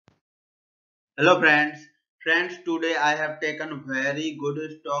Hello friends. Friends, today I have taken very good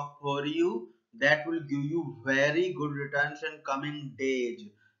stock for you that will give you very good returns in coming days.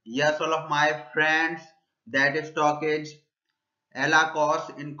 Yes, all of my friends, that stock is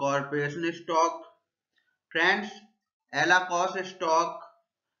Allakos Incorporation stock. Friends, Allakos stock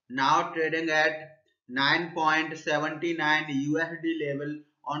now trading at 9.79 USD level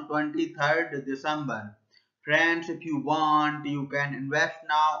on 23rd December. Friends, if you want, you can invest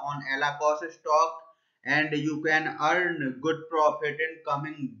now on Allakos stock and you can earn good profit in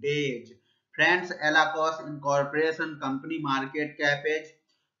coming days. Friends, Allakos Incorporation company market cap is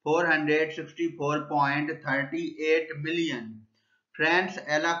 464.38 million. Friends,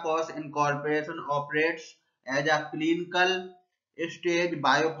 Allakos Incorporation operates as a clinical stage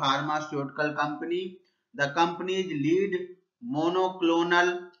biopharmaceutical company. The company's lead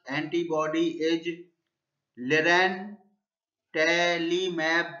monoclonal antibody is lirentelimab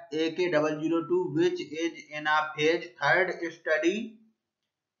AK002, which is in a phase 3rd study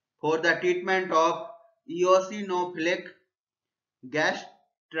for the treatment of eosinophilic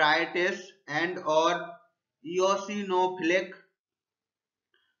gastritis and or eosinophilic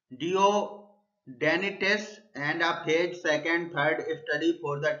duodenitis, and a phase 2nd 3rd study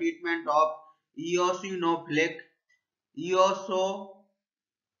for the treatment of eosinophilic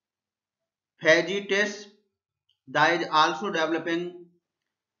esophagitis. That is also developing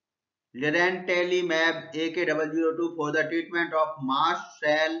lirentelimab AK002 for the treatment of mast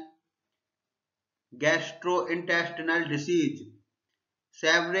cell gastrointestinal disease,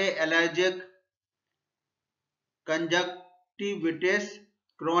 severe allergic conjunctivitis,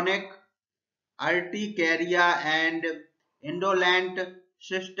 chronic urticaria, and indolent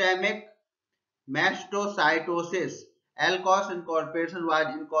systemic mastocytosis. Allakos Incorporation was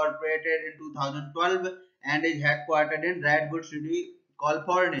incorporated in 2012 and is headquartered in Redwood City,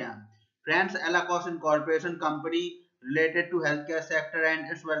 California. Friends, Allakos Incorporation company related to healthcare sector and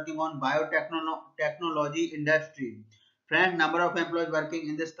is working on biotechnology industry. Friends, number of employees working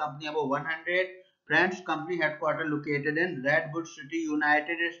in this company about 100. Friends, company headquarters located in Redwood City,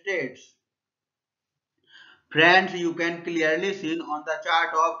 United States. Friends, you can clearly see on the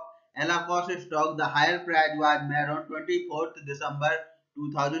chart of Allakos stock, the higher price was made on 24th December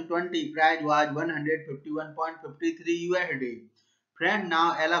 2020. Price was 151.53 USD. Friend,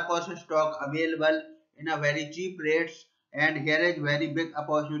 now Allakos stock available in a very cheap rates, and here is very big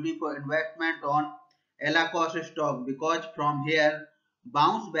opportunity for investment on Allakos stock, because from here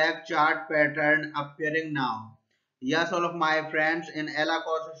bounce back chart pattern appearing now. Yes, all of my friends, in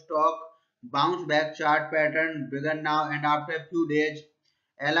Allakos stock bounce back chart pattern begun now, and after a few days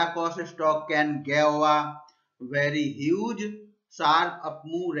Allakos stock can give a very huge sharp up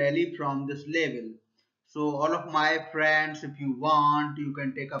move rally from this level. So all of my friends, if you want, you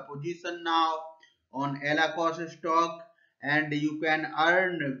can take a position now on Allakos stock and you can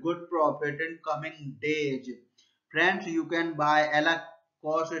earn good profit in coming days. Friends, you can buy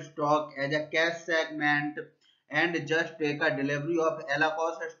Allakos stock as a cash segment and just take a delivery of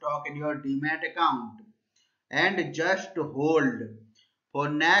Allakos stock in your demat account and just hold for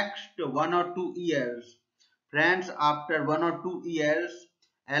next 1 or 2 years. Friends, after 1 or 2 years,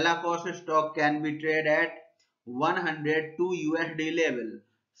 Allakos stock can be traded at 102 USD level.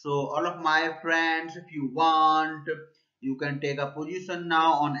 So all of my friends, if you want, you can take a position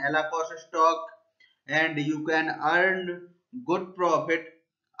now on Allakos stock and you can earn good profit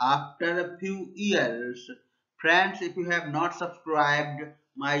after a few years. Friends, if you have not subscribed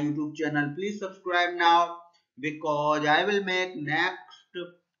my YouTube channel, please subscribe now, because I will make next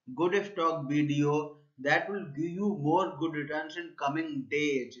good stock video that will give you more good returns in coming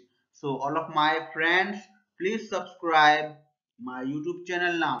days. So all of my friends, please subscribe my YouTube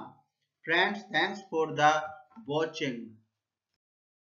channel now. Friends, thanks for the watching.